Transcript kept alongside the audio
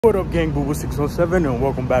What up, gang? BMWs 607 and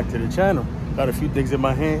welcome back to the channel. Got a few things in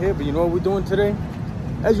my hand here, but you know what we're doing today?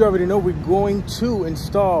 As you already know, we're going to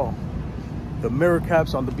install the mirror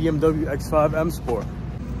caps on the BMW X5 M Sport.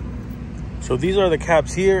 So these are the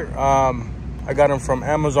caps here. I got them from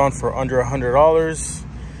Amazon for under $100.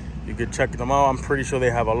 You could check them out. I'm pretty sure they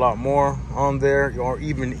have a lot more on there, or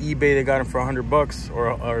even eBay they got them for $100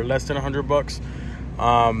 or less than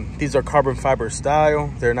 $100. These are carbon fiber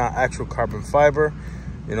style. They're not actual carbon fiber.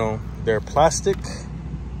 You know, they're plastic,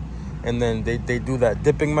 and then they do that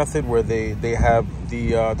dipping method where they have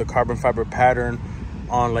the carbon fiber pattern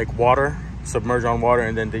on like water, submerged on water,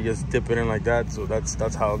 and then they just dip it in like that. So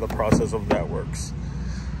that's how the process of that works.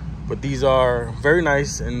 But these are very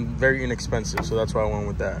nice and very inexpensive, so that's why I went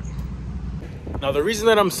with that. Now the reason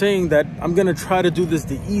that I'm saying that I'm gonna try to do this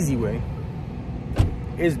the easy way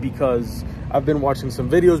is because I've been watching some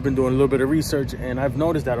videos, been doing a little bit of research, and I've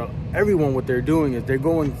noticed that everyone, what they're doing is they're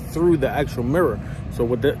going through the actual mirror. So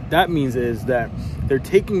what that means is that they're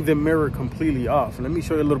taking the mirror completely off. And let me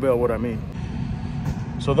show you a little bit of what I mean.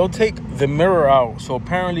 So they'll take the mirror out. So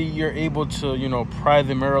apparently you're able to, you know, pry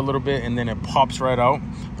the mirror a little bit and then it pops right out.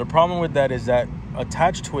 The problem with that is that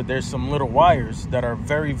attached to it, there's some little wires that are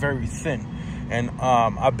very, very thin. And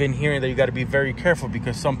I've been hearing that you got to be very careful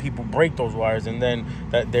because some people break those wires, and then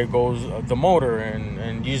there goes the motor,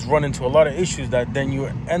 and you just run into a lot of issues that then you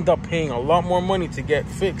end up paying a lot more money to get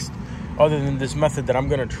fixed, other than this method that I'm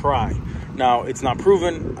going to try. Now, it's not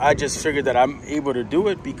proven. I just figured that I'm able to do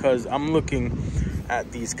it because I'm looking at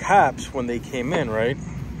these caps when they came in, right?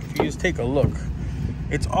 If you just take a look,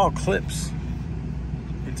 it's all clips.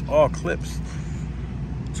 It's all clips.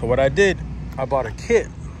 So what I did, I bought a kit,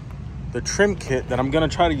 the trim kit, that I'm gonna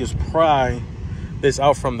try to just pry this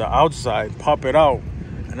out from the outside, pop it out,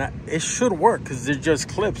 and it should work because they're just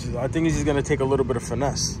clips. I think it's just gonna take a little bit of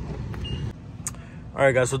finesse. All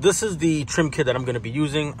right, guys, so this is the trim kit that I'm gonna be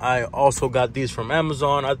using. I also got these from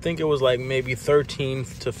Amazon. I think it was like maybe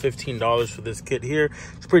 $13 to $15 for this kit here.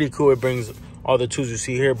 It's pretty cool. It brings all the tools you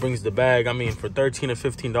see here, brings the bag. I mean, for $13 to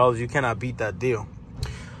 $15, you cannot beat that deal.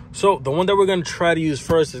 So the one that we're going to try to use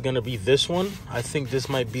first is going to be this one. I think this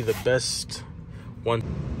might be the best one.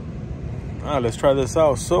 All right, let's try this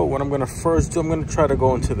out. So what I'm going to first do, I'm going to try to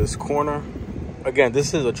go into this corner. Again,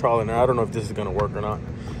 this is a trial and error. I don't know if this is going to work or not.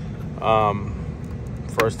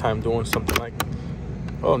 First time doing something like,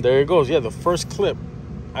 oh, there it goes. Yeah, the first clip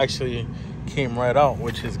actually came right out,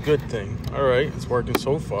 which is a good thing. All right, it's working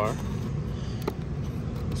so far.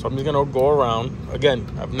 So I'm just going to go around. Again,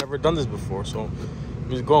 I've never done this before, so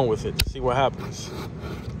I'm just going with it to see what happens.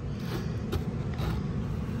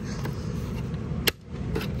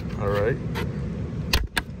 All right.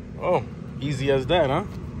 Oh, easy as that, huh?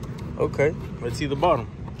 Okay, let's see the bottom.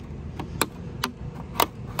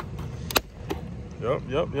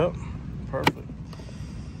 Yep. Perfect.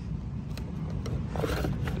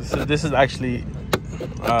 This is actually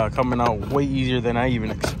coming out way easier than I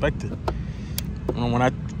even expected. When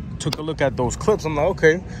I took a look at those clips, I'm like,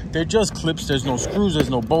 okay, they're just clips. There's no screws,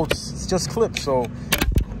 there's no bolts, it's just clips. So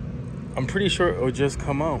I'm pretty sure it would just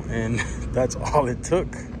come out, and that's all it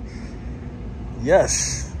took.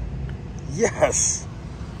 Yes,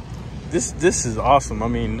 this is awesome. I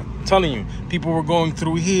mean, I'm telling you, people were going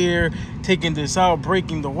through here, taking this out,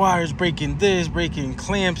 breaking the wires, breaking this, breaking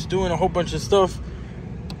clamps, doing a whole bunch of stuff.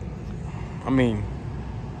 I mean,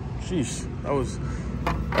 sheesh,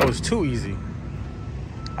 that was too easy.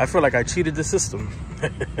 I feel like I cheated the system.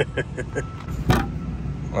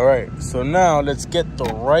 All right, so now let's get the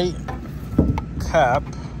right cap.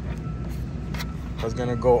 That's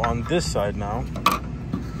gonna go on this side now.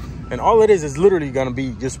 And all it is literally gonna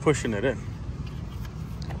be just pushing it in.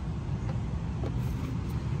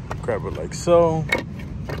 Grab it like so.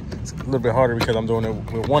 It's a little bit harder because I'm doing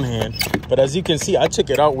it with one hand. But as you can see, I took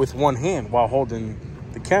it out with one hand while holding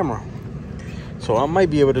the camera. So I might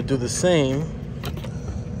be able to do the same.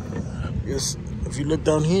 Yes, if you look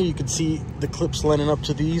down here, you can see the clips lining up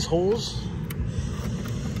to these holes.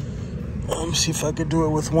 See if I could do it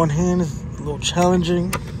with one hand. It's a little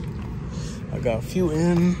challenging. I got a few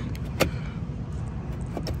in.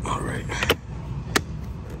 All right.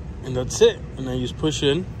 And that's it. And I just push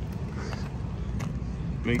in.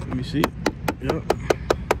 Let me see. Yep.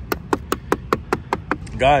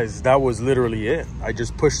 Guys, that was literally it. I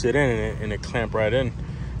just pushed it in and it clamped right in.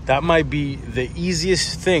 That might be the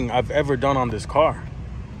easiest thing I've ever done on this car.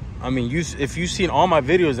 I mean, if you've seen all my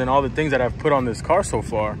videos and all the things that I've put on this car so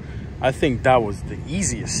far, I think that was the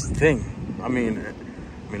easiest thing. I mean,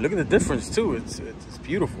 look at the difference too. It's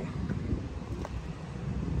beautiful.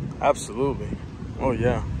 Absolutely. Oh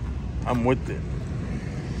yeah, I'm with it.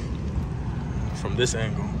 from this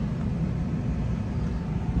angle.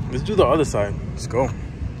 Let's do the other side. Let's go. All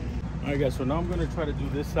right, guys, so now I'm gonna try to do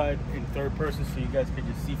this side in third person so you guys can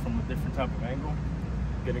just see from a different type of angle.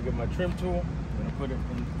 Gonna get my trim tool, gonna put it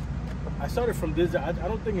in. I started from this. I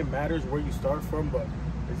don't think it matters where you start from, but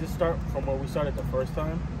let's just start from where we started the first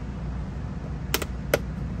time.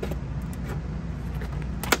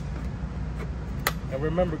 And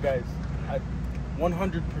remember, guys, I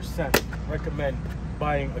 100% recommend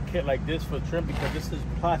buying a kit like this for trim because this is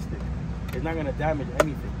plastic. It's not gonna damage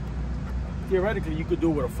anything. Theoretically, you could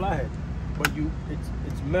do it with a flathead, but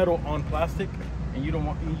it's metal on plastic, and you don't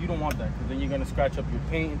want that because then you're gonna scratch up your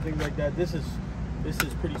paint and things like that. This is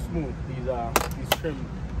pretty smooth. These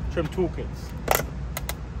trim toolkits.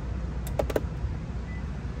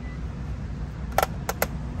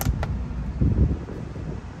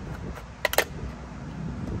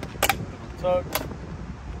 Tug.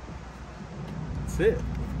 That's it.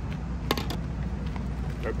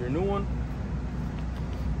 Grab your new one.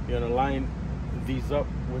 You're gonna line these up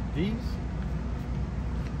with these.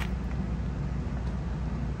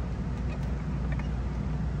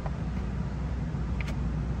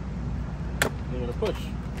 And you're gonna push.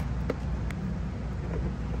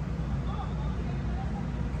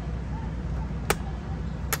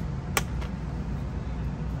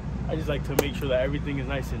 I just like to make sure that everything is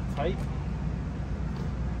nice and tight.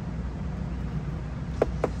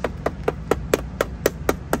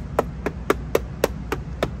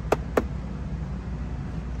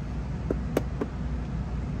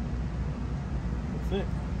 It.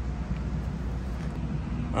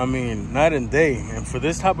 I mean, night and day. And for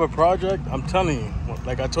this type of project, I'm telling you,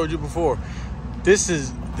 like I told you before, this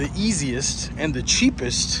is the easiest and the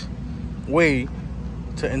cheapest way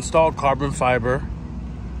to install carbon fiber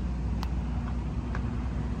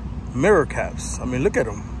mirror caps. I mean, look at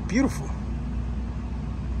them, beautiful.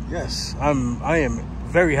 Yes, I am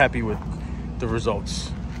very happy with the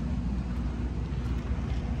results.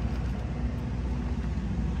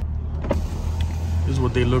 This is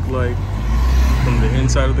what they look like from the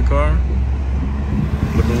inside of the car.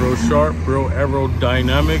 Looking real sharp, real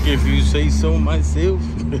aerodynamic, if you say so myself.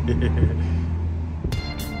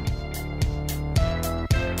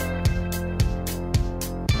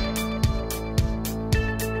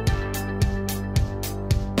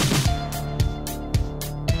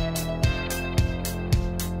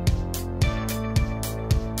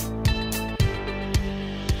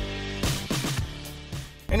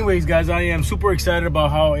 Anyways, guys, I am super excited about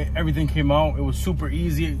how everything came out. It was super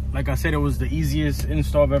easy. Like I said, it was the easiest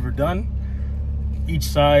install I've ever done. Each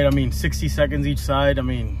side, I mean, 60 seconds each side. I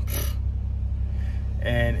mean,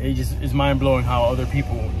 and it just is mind-blowing how other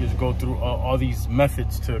people just go through all these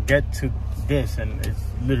methods to get to this, and it's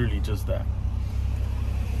literally just that.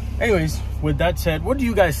 Anyways, with that said, what do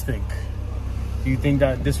you guys think? Do you think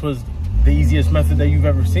that this was the easiest method that you've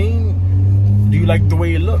ever seen? Do you like the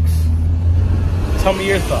way it looks? Tell me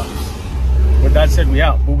your thoughts. With that said, we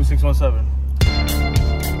out. BMW 617.